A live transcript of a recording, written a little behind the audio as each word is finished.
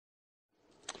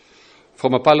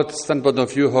from a pilot standpoint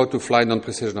of view, how to fly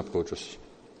non-precision approaches.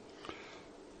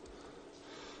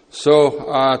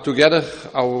 So together,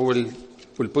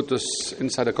 we'll put us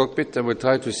inside the cockpit and we'll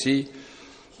try to see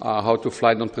how to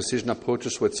fly non-precision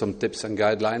approaches with some tips and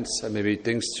guidelines and maybe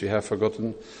things you have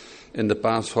forgotten in the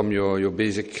past from your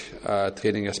basic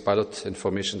training as pilot,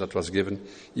 information that was given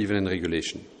even in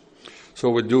regulation.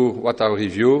 So we'll do what our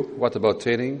review, what about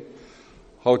training,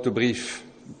 how to brief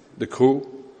the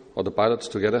crew or the pilots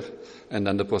together, and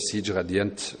then the procedure at the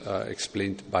end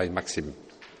explained by Maxime.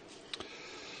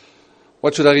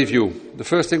 What should I review? The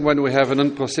first thing when we have a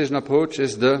non-precision approach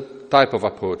is the type of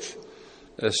approach.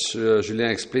 As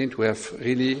Julien explained, we have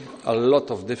really a lot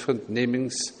of different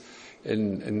namings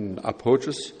in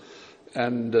approaches.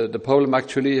 And the problem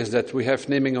actually is that we have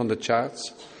naming on the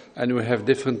charts and we have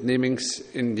different namings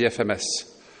in the FMS.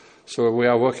 So we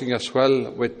are working as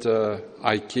well with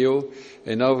ICAO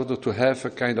in order to have a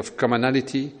kind of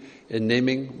commonality in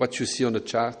naming what you see on the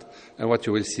chart and what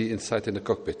you will see inside in the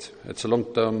cockpit. It's a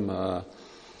long-term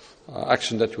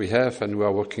action that we have, and we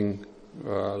are working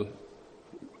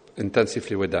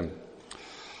intensively with them.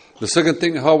 The second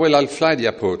thing, how will I fly the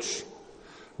approach?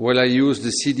 Will I use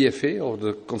the CDFA, or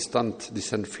the constant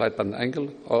descent flight path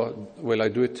angle, or will I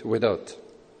do it without?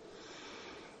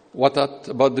 What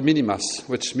about the minimas?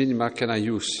 Which minima can I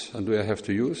use and do I have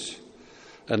to use?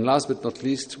 And last but not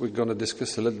least, we're going to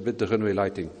discuss a little bit the runway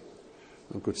lighting.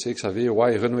 You could say, Xavier,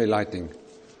 why runway lighting?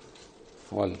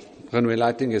 Well, runway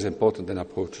lighting is important in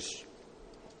approaches.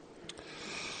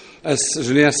 As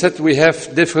Julien said, we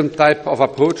have different type of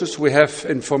approaches. We have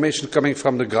information coming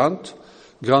from the ground,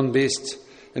 ground-based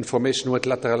information with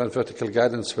lateral and vertical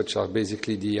guidance, which are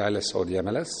basically the ILS or the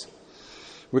MLS.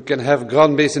 We can have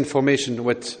ground-based information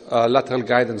with lateral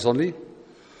guidance only,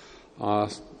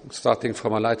 starting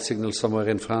from a light signal somewhere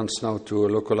in France now to a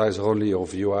localizer only or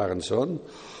VOR and so on.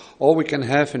 Or we can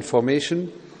have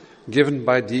information given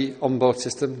by the onboard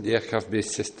system, the aircraft-based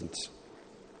systems.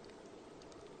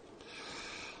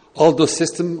 All those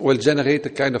systems will generate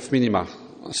a kind of minima.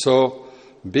 So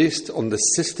based on the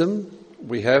system,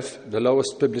 we have the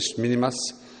lowest published minimas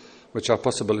which are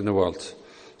possible in the world.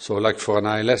 So like for an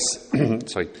ILS,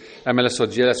 MLS or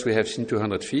GLS, we have seen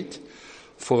 200 feet.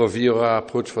 For a VOR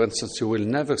approach, for instance, you will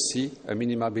never see a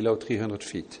minima below 300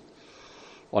 feet.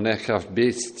 On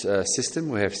aircraft-based system,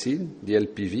 we have seen the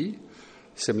LPV,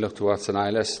 similar towards an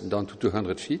ILS, down to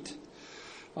 200 feet.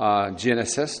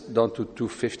 GNSS, down to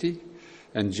 250.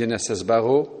 And GNSS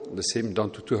Barrow, the same,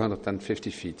 down to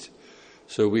 250 feet.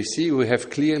 So we see we have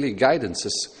clearly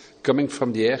guidances coming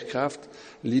from the aircraft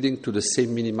leading to the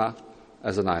same minima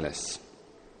as an ILS.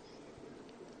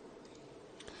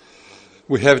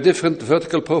 We have different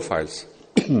vertical profiles.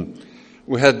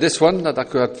 We had this one that I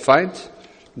could find,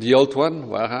 the old one,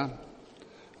 where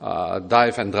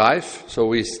dive and drive. So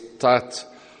we start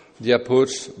the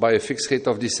approach by a fixed rate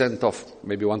of descent of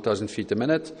maybe 1,000 feet a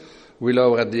minute. We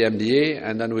lower at the MDA,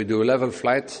 and then we do a level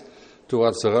flight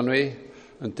towards the runway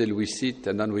until we see it,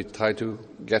 and then we try to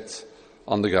get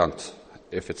on the ground,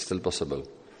 if it's still possible.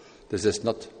 This is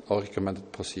not our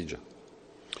recommended procedure.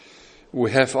 We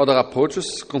have other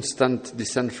approaches, constant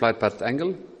descent flight path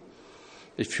angle.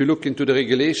 If you look into the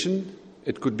regulation,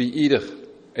 it could be either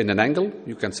in an angle.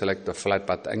 You can select the flight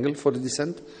path angle for the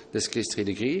descent, in this case 3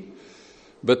 degrees.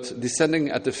 But descending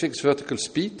at a fixed vertical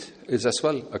speed is as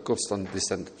well a constant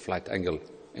descent flight angle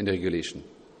in the regulation.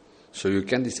 So you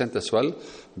can descend as well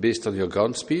based on your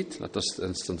ground speed, let us, for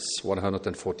instance,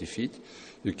 140 feet.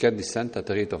 You can descend at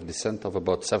a rate of descent of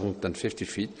about 750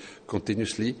 feet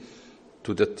continuously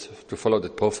to follow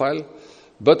that profile.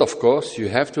 But of course, you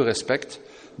have to respect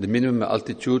the minimum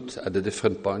altitude at the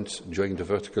different points during the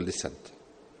vertical descent.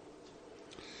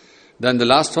 Then the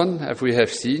last one, as we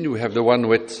have seen, we have the one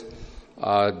with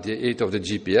the aid of the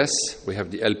GPS. We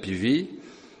have the LPV,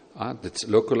 that's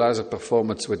localizer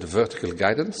performance with vertical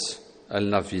guidance,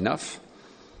 LNAV,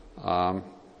 VNAV,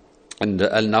 and the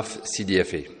LNAV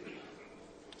CDFA.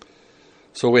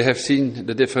 So we have seen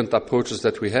the different approaches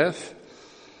that we have.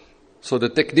 So the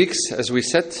techniques, as we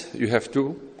said, you have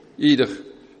to either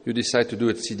you decide to do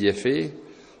it CDFA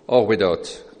or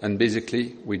without. And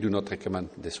basically, we do not recommend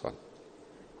this one.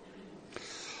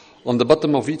 On the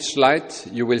bottom of each slide,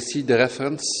 you will see the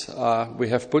reference we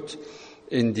have put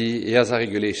in the EASA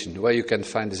regulation, where you can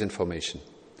find this information.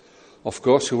 Of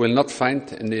course, you will not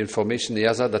find in the information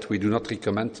EASA that we do not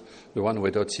recommend the one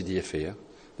without CDFA. Yeah?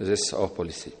 This is our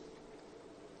policy.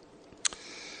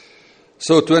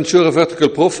 So to ensure a vertical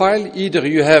profile, either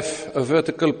you have a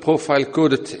vertical profile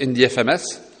coded in the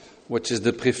FMS, which is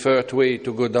the preferred way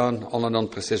to go down on a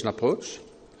non-precision approach,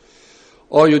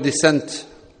 or you descend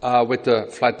with the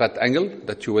flight path angle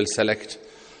that you will select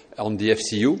on the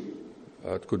FCU.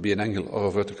 It could be an angle or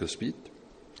a vertical speed.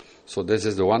 So this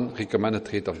is the one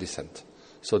recommended rate of descent.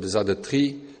 So these are the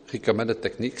 3 recommended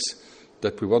techniques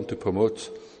that we want to promote,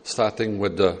 starting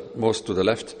with the most to the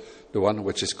left, the one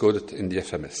which is coded in the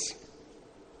FMS.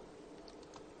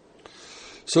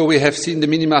 So we have seen the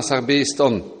minimas are based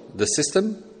on the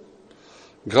system,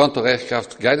 ground or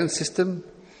aircraft guidance system,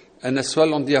 and as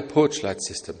well on the approach light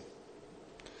system.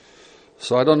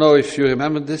 So I don't know if you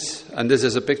remember this, and this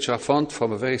is a picture I found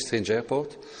from a very strange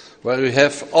airport, where you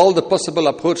have all the possible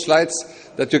approach lights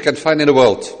that you can find in the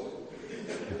world.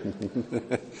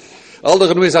 All the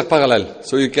runways are parallel,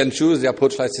 so you can choose the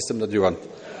approach light system that you want.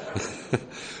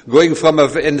 Going from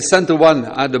in the center one,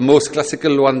 the most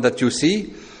classical one that you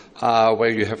see, where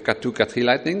you have Cat 2, Cat 3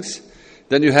 lightnings.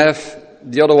 Then you have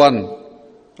the other one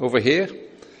over here,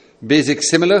 basic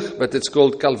similar, but it's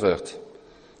called Calvert.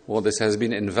 Well, this has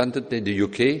been invented in the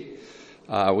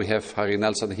UK. We have Harry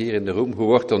Nelson here in the room who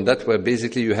worked on that, where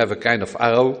basically you have a kind of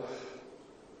arrow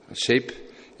shape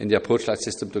in the approach light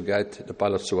system to guide the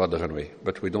pilots toward the runway.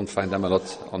 But we don't find them a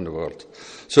lot on the world.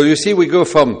 So you see we go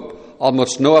from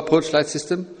almost no approach light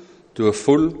system to a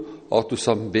full or to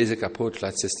some basic approach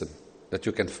light system that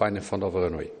you can find in front of a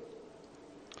runway.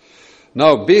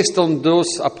 Now, based on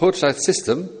those approach light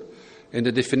system, in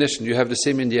the definition, you have the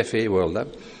same in the FAA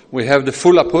world. We have the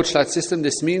full approach light system.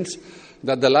 This means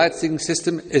that the lighting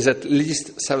system is at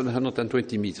least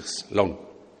 720 meters long.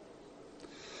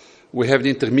 We have the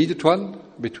intermediate one,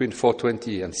 between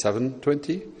 420 and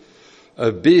 720.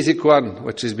 A basic one,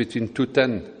 which is between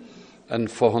 210 and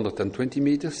 420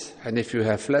 meters. And if you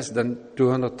have less than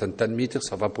 210 meters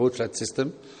of approach light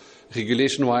system,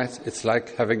 regulation-wise, it's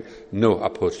like having no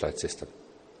approach light system.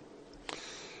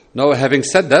 Now, having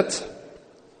said that,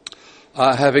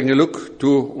 having a look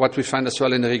to what we find as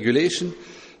well in the regulation,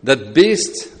 that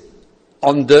based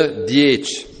on the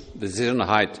DH, the decision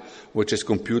height, which is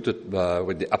computed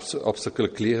with the obstacle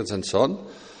clearance and so on.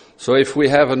 So if we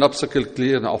have an obstacle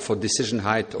clearance of a decision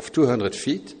height of 200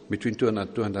 feet, between 200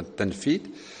 and 210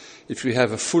 feet, if we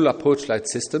have a full approach light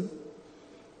system,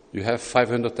 you have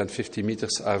 550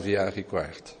 meters RVR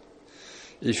required.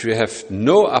 If you have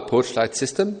no approach light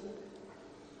system,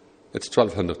 it's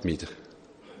 1200 meters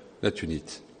that you need.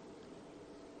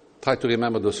 Try to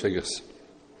remember those figures.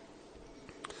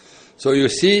 So you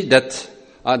see that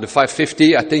the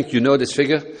 550, I think you know this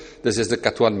figure, this is the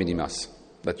Cat 1 minimas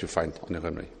that you find on the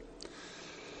runway.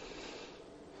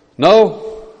 Now,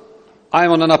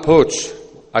 I'm on an approach.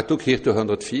 I took here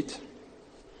 200 feet.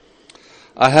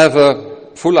 I have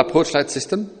a full approach light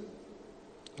system,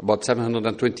 about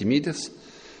 720 meters.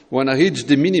 When I reach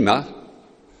the minima,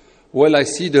 will I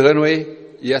see the runway,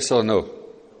 yes or no?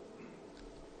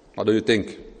 What do you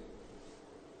think?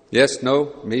 Yes,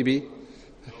 no, maybe,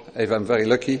 if I'm very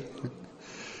lucky.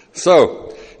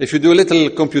 So, if you do a little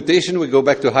computation, we go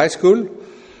back to high school.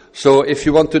 So, if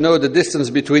you want to know the distance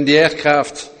between the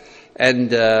aircraft and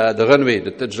the runway,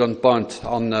 the touchdown point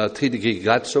on a 3-degree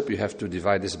glide slope, you have to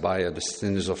divide this by the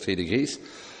sinus of 3 degrees.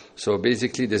 So,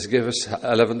 basically, this gives us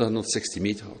 1160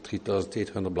 meters, or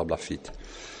 3,800 blah blah feet.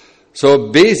 So,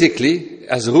 basically,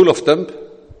 as a rule of thumb,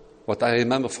 what I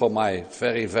remember from my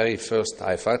very, very first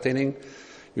IFR training,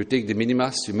 you take the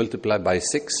minimas, you multiply by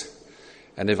 6,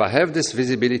 and if I have this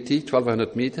visibility,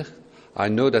 1200 meters, I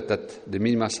know that the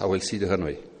minimas I will see the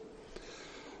runway.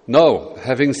 Now,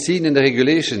 having seen in the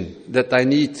regulation that I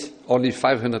need only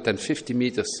 550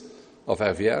 meters of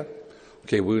RVR,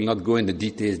 okay, we will not go in the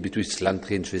details between slant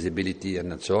range, visibility,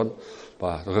 and so on,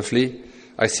 but roughly,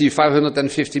 I see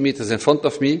 550 meters in front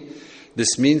of me.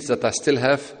 This means that I still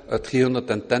have a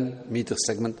 310-meter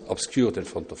segment obscured in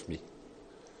front of me.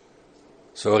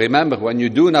 So remember, when you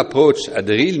do an approach at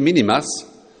the real minimas,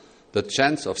 the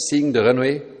chance of seeing the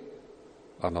runway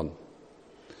are none.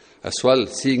 As well,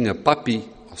 seeing a puppy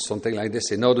or something like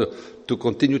this, in order to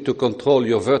continue to control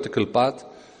your vertical path,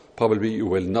 probably you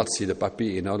will not see the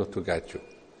puppy in order to guide you.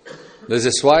 This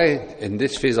is why, in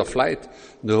this phase of flight,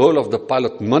 the role of the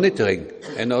pilot monitoring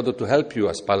in order to help you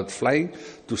as pilot flying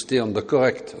to stay on the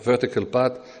correct vertical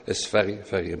path is very,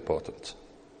 very important.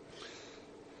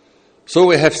 So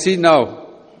we have seen now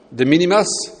the minimas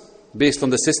based on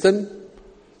the system,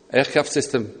 aircraft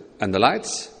system and the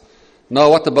lights. Now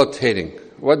what about training?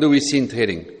 What do we see in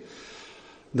training?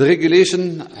 The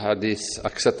regulation, this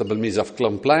acceptable means of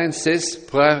compliance, says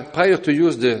prior to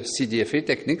use the CDFA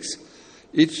techniques,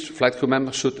 each flight crew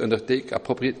member should undertake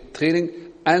appropriate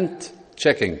training and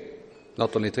checking.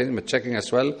 Not only training, but checking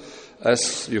as well,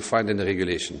 as you find in the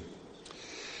regulation.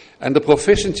 And the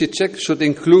proficiency check should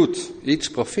include,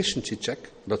 each proficiency check,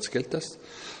 not skill test,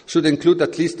 should include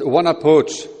at least one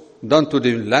approach done to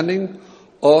the landing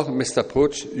or missed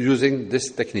approach using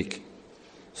this technique,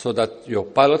 so that your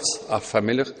pilots are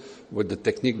familiar with the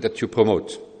technique that you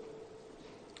promote.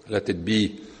 Let it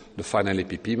be the final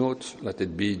APP mode, let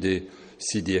it be the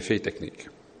CDFA technique.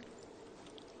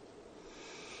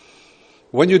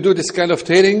 When you do this kind of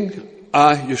training,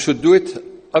 you should do it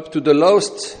up to the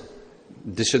lowest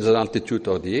descent in altitude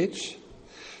or DH,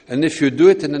 and if you do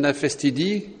it in an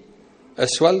FSTD,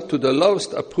 as well to the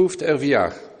lowest approved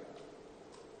RVR.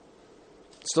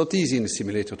 It's not easy in the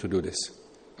simulator to do this,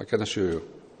 I can assure you.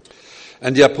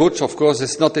 And the approach, of course,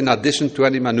 is not in addition to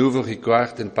any maneuver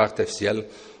required in part FCL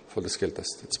for the skill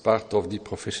test. It's part of the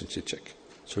proficiency check.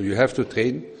 So you have to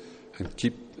train and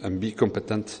keep and be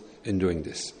competent in doing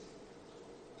this.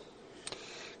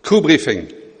 Crew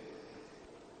briefing.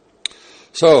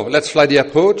 So let's fly the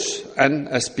approach, and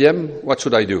as PM, what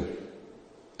should I do?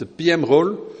 The PM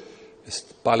role is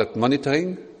pilot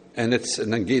monitoring, and it's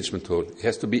an engagement role. He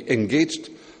has to be engaged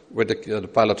with the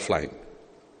pilot flying.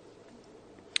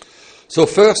 So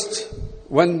first,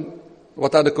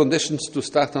 what are the conditions to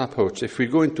start an approach? If we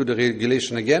go into the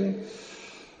regulation again,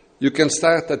 you can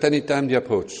start at any time the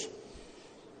approach.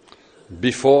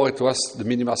 Before it was, the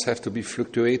minimas have to be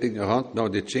fluctuating around, now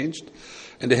they changed.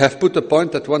 And they have put a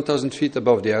point at 1,000 feet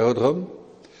above the aerodrome.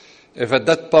 If at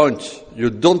that point you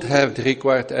don't have the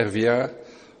required RVR,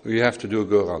 you have to do a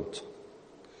go-around.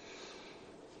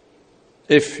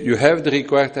 If you have the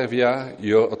required RVR,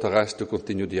 you're authorized to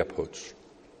continue the approach.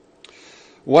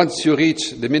 Once you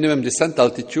reach the minimum descent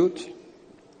altitude,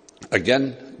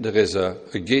 again, there is a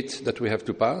gate that we have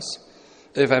to pass.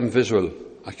 If I'm visual,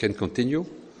 I can continue.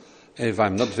 If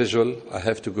I'm not visual, I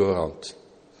have to go around.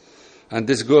 And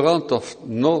this go-around of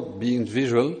not being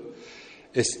visual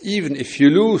is even if you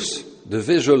lose the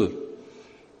visual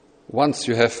once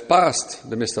you have passed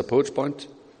the missed approach point,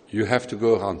 you have to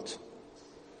go around.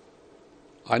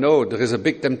 I know there is a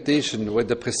big temptation with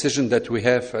the precision that we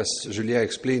have, as Julien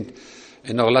explained,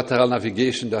 in our lateral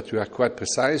navigation, that we are quite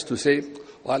precise, to say,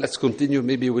 well, let's continue,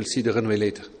 maybe we'll see the runway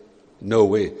later. No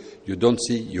way. You don't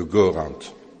see, you go around.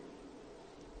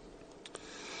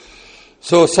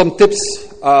 So some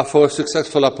tips for a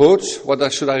successful approach.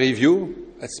 What should I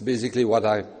review? That's basically what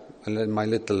in my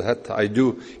little head, I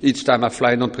do each time I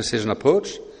fly a non-precision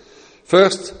approach.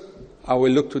 First, I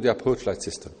will look to the approach light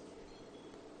system.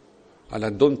 And I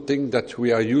don't think that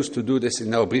we are used to do this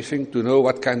in our briefing, to know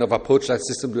what kind of approach light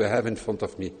system do I have in front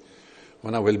of me.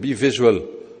 When I will be visual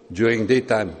during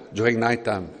daytime, during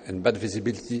nighttime, and bad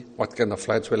visibility, what kind of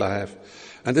lights will I have?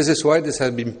 And this is why this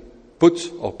has been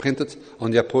put or printed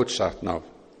on the approach chart now.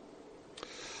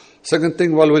 Second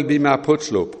thing, what will be my approach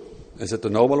slope? Is it a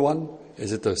normal one?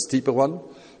 Is it a steeper one?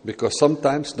 Because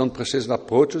sometimes non-precision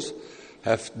approaches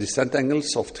have descent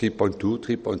angles of 3.2,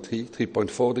 3.3,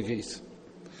 3.4 degrees.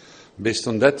 Based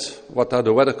on that, what are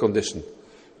the weather conditions?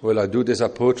 Will I do this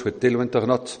approach with tailwind or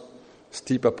not?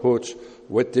 Steep approach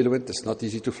with tailwind is not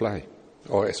easy to fly,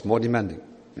 or it's more demanding.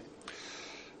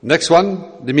 Next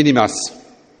one, the minimas.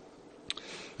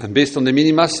 And based on the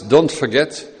minimas, don't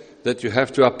forget that you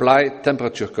have to apply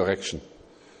temperature correction.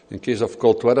 In case of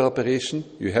cold weather operation,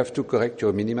 you have to correct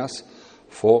your minimas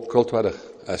for cold weather,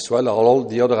 as well as all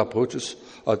the other approaches,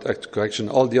 all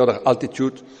the other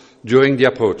altitude during the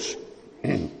approach.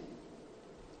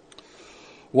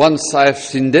 Once I've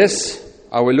seen this,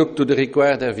 I will look to the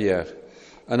required RVR,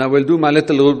 and I will do my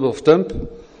little rule of thumb.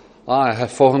 I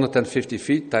have 450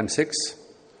 feet times 6,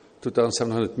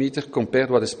 2,700 meters, compared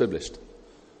what is published.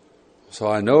 So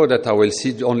I know that I will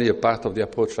see only a part of the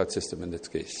approach flight system in this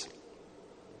case.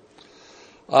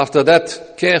 After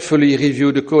that, carefully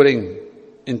review the coding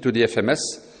into the FMS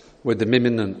with the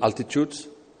minimum altitudes.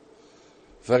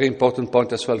 Very important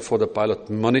point as well for the pilot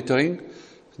monitoring,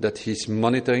 that he's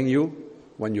monitoring you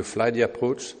when you fly the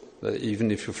approach, that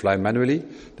even if you fly manually,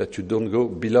 that you don't go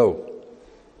below.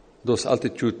 Those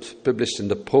altitudes published in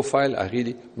the profile are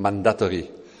really mandatory,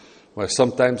 where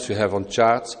sometimes you have on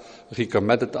charts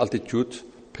recommended altitude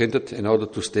printed in order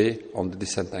to stay on the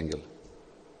descent angle.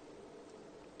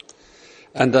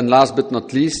 And then last but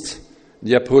not least,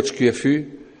 the approach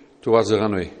QFU towards the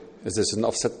runway. Is this an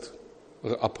offset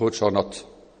approach or not?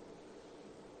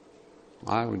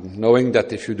 Knowing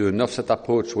that if you do an offset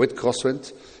approach with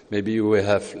crosswind, maybe you will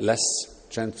have less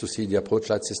chance to see the approach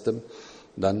light system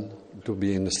than to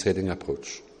be in a straighting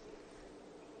approach.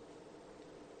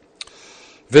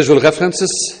 Visual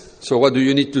references. So what do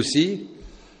you need to see?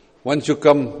 Once you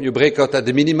break out at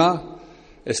the minima,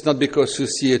 it's not because you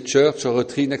see a church or a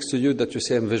tree next to you that you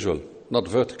say I'm visual, not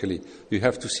vertically. You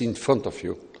have to see in front of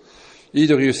you.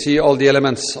 Either you see all the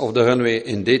elements of the runway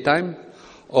in daytime,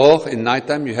 or in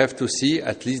nighttime you have to see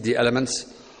at least the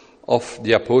elements of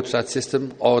the approach light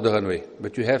system or the runway.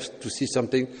 But you have to see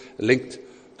something linked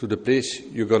to the place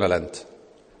you're going to land.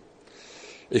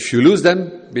 If you lose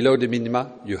them below the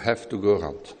minima, you have to go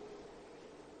around.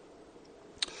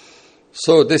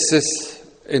 So this is,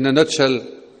 in a nutshell,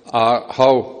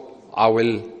 how I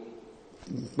will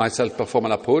myself perform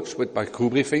an approach with my crew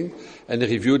briefing and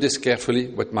review this carefully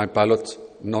with my pilot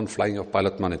non-flying or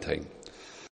pilot monitoring.